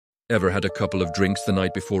Ever had a couple of drinks the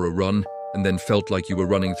night before a run and then felt like you were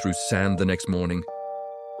running through sand the next morning?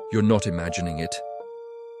 You're not imagining it.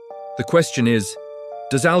 The question is,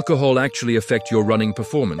 does alcohol actually affect your running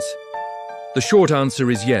performance? The short answer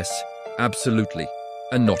is yes, absolutely,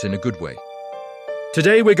 and not in a good way.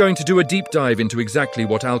 Today we're going to do a deep dive into exactly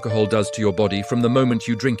what alcohol does to your body from the moment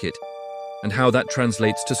you drink it, and how that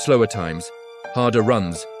translates to slower times, harder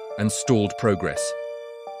runs, and stalled progress.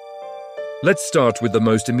 Let's start with the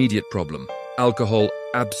most immediate problem. Alcohol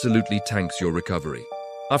absolutely tanks your recovery.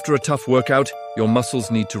 After a tough workout, your muscles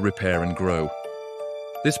need to repair and grow.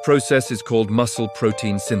 This process is called muscle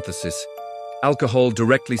protein synthesis. Alcohol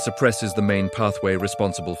directly suppresses the main pathway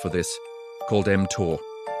responsible for this, called mTOR.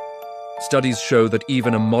 Studies show that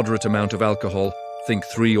even a moderate amount of alcohol, think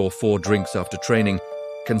 3 or 4 drinks after training,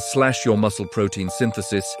 can slash your muscle protein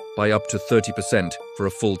synthesis by up to 30% for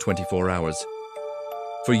a full 24 hours.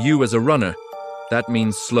 For you as a runner, that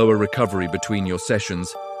means slower recovery between your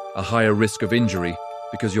sessions, a higher risk of injury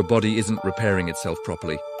because your body isn't repairing itself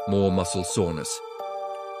properly, more muscle soreness.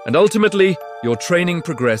 And ultimately, your training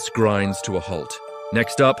progress grinds to a halt.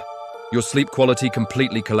 Next up, your sleep quality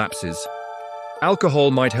completely collapses.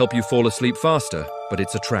 Alcohol might help you fall asleep faster, but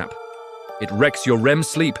it's a trap. It wrecks your REM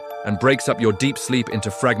sleep and breaks up your deep sleep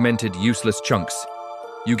into fragmented, useless chunks.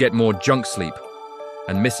 You get more junk sleep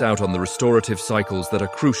and miss out on the restorative cycles that are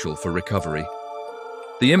crucial for recovery.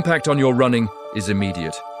 The impact on your running is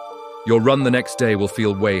immediate. Your run the next day will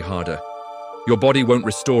feel way harder. Your body won't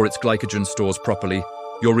restore its glycogen stores properly,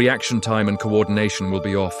 your reaction time and coordination will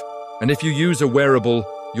be off, and if you use a wearable,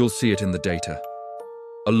 you'll see it in the data.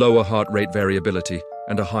 A lower heart rate variability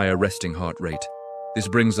and a higher resting heart rate. This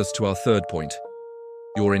brings us to our third point.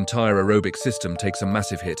 Your entire aerobic system takes a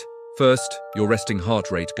massive hit. First, your resting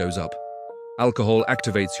heart rate goes up. Alcohol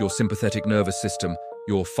activates your sympathetic nervous system,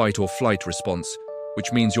 your fight or flight response,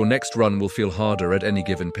 which means your next run will feel harder at any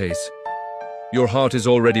given pace. Your heart is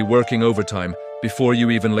already working overtime before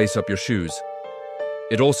you even lace up your shoes.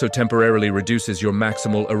 It also temporarily reduces your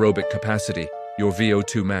maximal aerobic capacity, your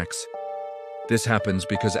VO2 max. This happens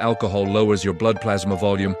because alcohol lowers your blood plasma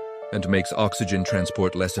volume and makes oxygen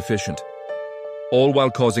transport less efficient, all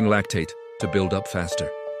while causing lactate to build up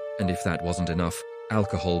faster. And if that wasn't enough,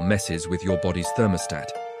 alcohol messes with your body's thermostat.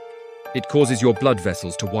 It causes your blood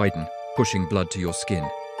vessels to widen, pushing blood to your skin.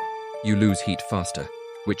 You lose heat faster,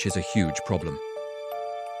 which is a huge problem.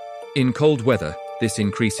 In cold weather, this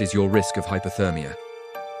increases your risk of hypothermia.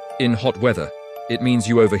 In hot weather, it means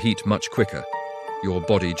you overheat much quicker. Your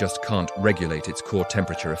body just can't regulate its core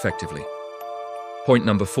temperature effectively. Point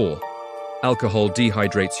number 4. Alcohol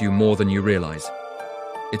dehydrates you more than you realize.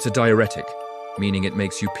 It's a diuretic, meaning it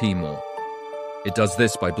makes you pee more. It does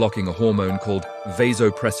this by blocking a hormone called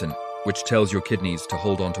vasopressin, which tells your kidneys to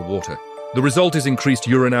hold on to water. The result is increased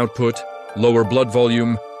urine output, lower blood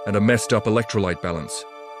volume, and a messed up electrolyte balance.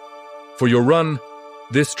 For your run,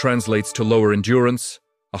 this translates to lower endurance,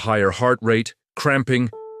 a higher heart rate, cramping,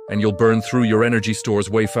 and you'll burn through your energy stores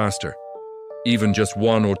way faster. Even just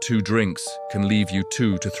 1 or 2 drinks can leave you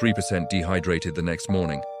 2 to 3% dehydrated the next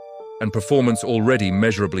morning, and performance already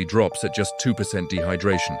measurably drops at just 2%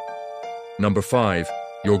 dehydration. Number 5,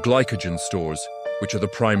 your glycogen stores, which are the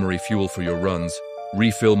primary fuel for your runs,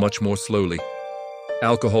 refill much more slowly.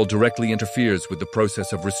 Alcohol directly interferes with the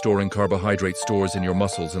process of restoring carbohydrate stores in your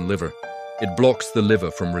muscles and liver. It blocks the liver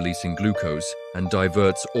from releasing glucose and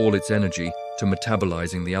diverts all its energy to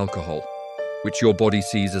metabolizing the alcohol, which your body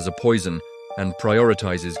sees as a poison and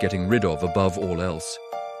prioritizes getting rid of above all else.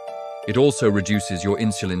 It also reduces your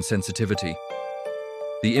insulin sensitivity.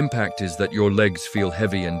 The impact is that your legs feel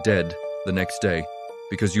heavy and dead the next day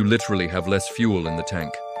because you literally have less fuel in the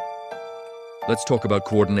tank. Let's talk about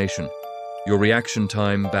coordination. Your reaction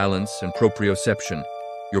time, balance, and proprioception,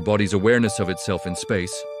 your body's awareness of itself in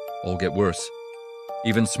space, all get worse.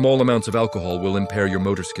 Even small amounts of alcohol will impair your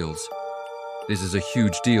motor skills. This is a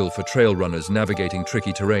huge deal for trail runners navigating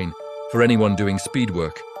tricky terrain, for anyone doing speed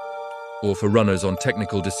work, or for runners on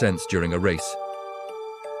technical descents during a race.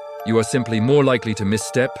 You are simply more likely to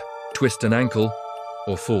misstep, twist an ankle,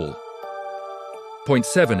 or fall. Point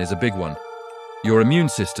 7 is a big one. Your immune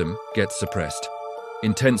system gets suppressed.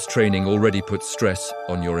 Intense training already puts stress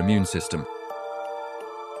on your immune system.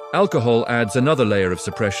 Alcohol adds another layer of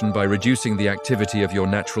suppression by reducing the activity of your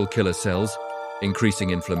natural killer cells,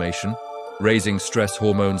 increasing inflammation, raising stress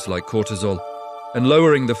hormones like cortisol, and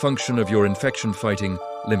lowering the function of your infection-fighting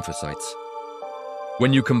lymphocytes.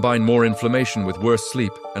 When you combine more inflammation with worse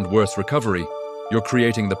sleep and worse recovery, you're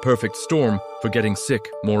creating the perfect storm for getting sick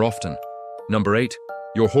more often. Number 8,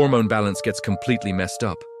 your hormone balance gets completely messed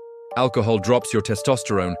up. Alcohol drops your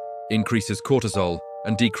testosterone, increases cortisol,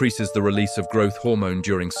 and decreases the release of growth hormone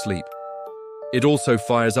during sleep. It also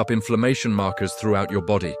fires up inflammation markers throughout your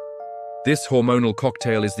body. This hormonal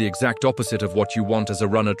cocktail is the exact opposite of what you want as a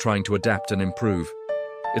runner trying to adapt and improve.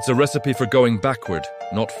 It's a recipe for going backward,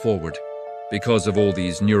 not forward. Because of all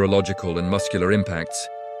these neurological and muscular impacts,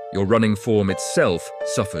 your running form itself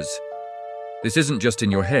suffers. This isn't just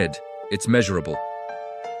in your head, it's measurable.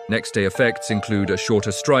 Next-day effects include a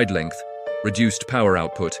shorter stride length, reduced power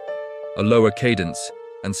output, a lower cadence,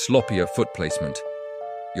 and sloppier foot placement.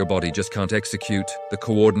 Your body just can't execute the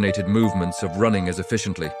coordinated movements of running as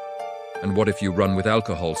efficiently. And what if you run with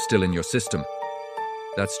alcohol still in your system?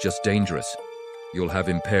 That's just dangerous. You'll have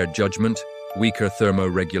impaired judgment, weaker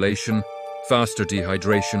thermoregulation, faster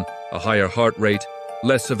dehydration, a higher heart rate,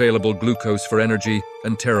 less available glucose for energy,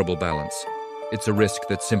 and terrible balance. It's a risk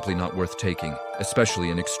that's simply not worth taking, especially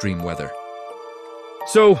in extreme weather.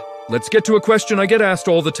 So, let's get to a question I get asked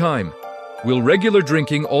all the time. Will regular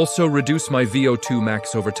drinking also reduce my VO2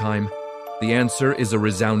 max over time? The answer is a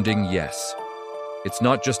resounding yes. It's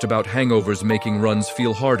not just about hangovers making runs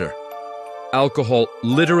feel harder. Alcohol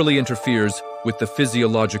literally interferes with the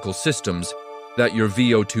physiological systems that your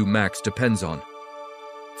VO2 max depends on.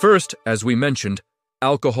 First, as we mentioned,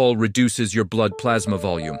 alcohol reduces your blood plasma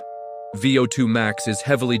volume. VO2 max is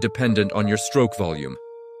heavily dependent on your stroke volume,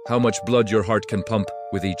 how much blood your heart can pump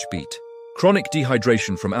with each beat. Chronic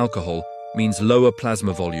dehydration from alcohol means lower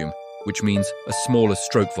plasma volume, which means a smaller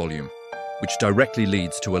stroke volume, which directly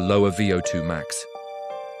leads to a lower VO2 max.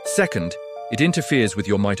 Second, it interferes with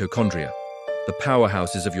your mitochondria, the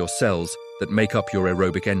powerhouses of your cells that make up your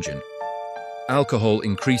aerobic engine. Alcohol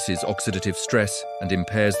increases oxidative stress and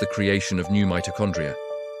impairs the creation of new mitochondria.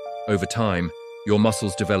 Over time, your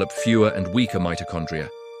muscles develop fewer and weaker mitochondria,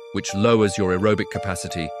 which lowers your aerobic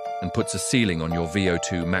capacity and puts a ceiling on your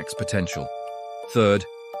VO2 max potential. Third,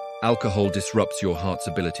 alcohol disrupts your heart's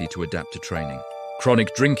ability to adapt to training.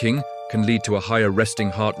 Chronic drinking can lead to a higher resting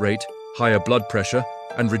heart rate, higher blood pressure,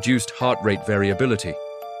 and reduced heart rate variability.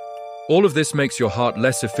 All of this makes your heart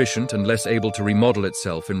less efficient and less able to remodel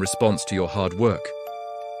itself in response to your hard work.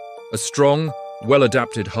 A strong,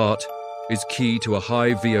 well-adapted heart is key to a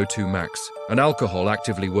high VO2 max, and alcohol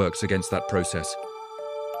actively works against that process.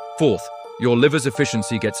 Fourth, your liver's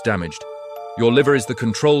efficiency gets damaged. Your liver is the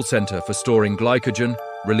control center for storing glycogen,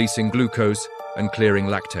 releasing glucose, and clearing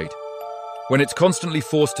lactate. When it's constantly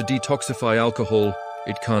forced to detoxify alcohol,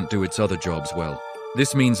 it can't do its other jobs well.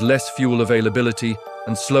 This means less fuel availability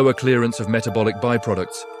and slower clearance of metabolic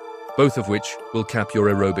byproducts, both of which will cap your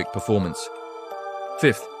aerobic performance.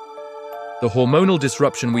 Fifth, the hormonal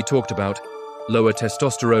disruption we talked about, lower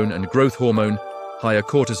testosterone and growth hormone, higher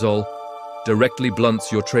cortisol, directly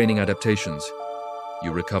blunts your training adaptations.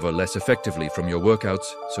 You recover less effectively from your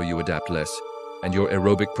workouts, so you adapt less, and your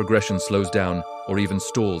aerobic progression slows down or even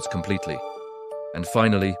stalls completely. And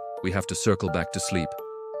finally, we have to circle back to sleep.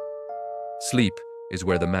 Sleep is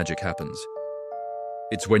where the magic happens.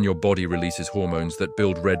 It's when your body releases hormones that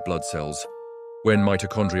build red blood cells, when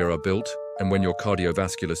mitochondria are built, and when your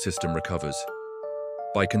cardiovascular system recovers.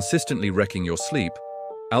 By consistently wrecking your sleep,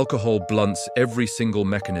 alcohol blunts every single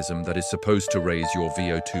mechanism that is supposed to raise your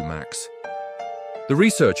VO2 max. The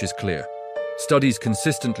research is clear. Studies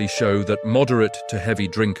consistently show that moderate to heavy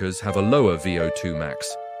drinkers have a lower VO2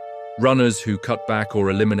 max. Runners who cut back or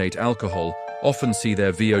eliminate alcohol often see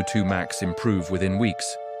their VO2 max improve within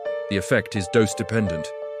weeks. The effect is dose-dependent.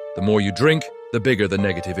 The more you drink, the bigger the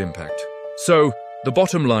negative impact. So, the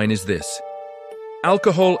bottom line is this.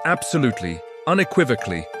 Alcohol absolutely,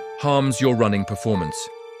 unequivocally, harms your running performance.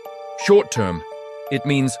 Short-term, it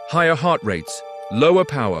means higher heart rates, lower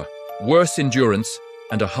power, worse endurance,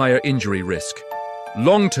 and a higher injury risk.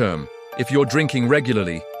 Long-term, if you're drinking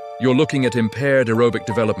regularly, you're looking at impaired aerobic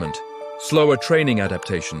development, slower training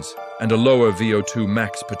adaptations, and a lower VO2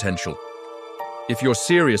 max potential. If you're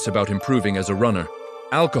serious about improving as a runner,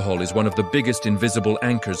 alcohol is one of the biggest invisible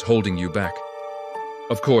anchors holding you back.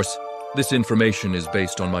 Of course, this information is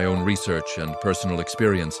based on my own research and personal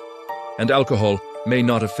experience, and alcohol may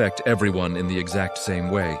not affect everyone in the exact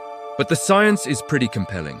same way, but the science is pretty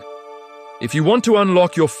compelling. If you want to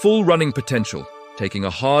unlock your full running potential, taking a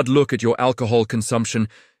hard look at your alcohol consumption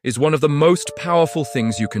is one of the most powerful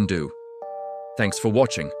things you can do. Thanks for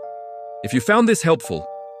watching. If you found this helpful,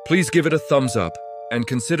 please give it a thumbs up and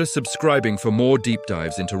consider subscribing for more deep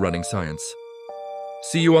dives into running science.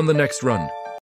 See you on the next run.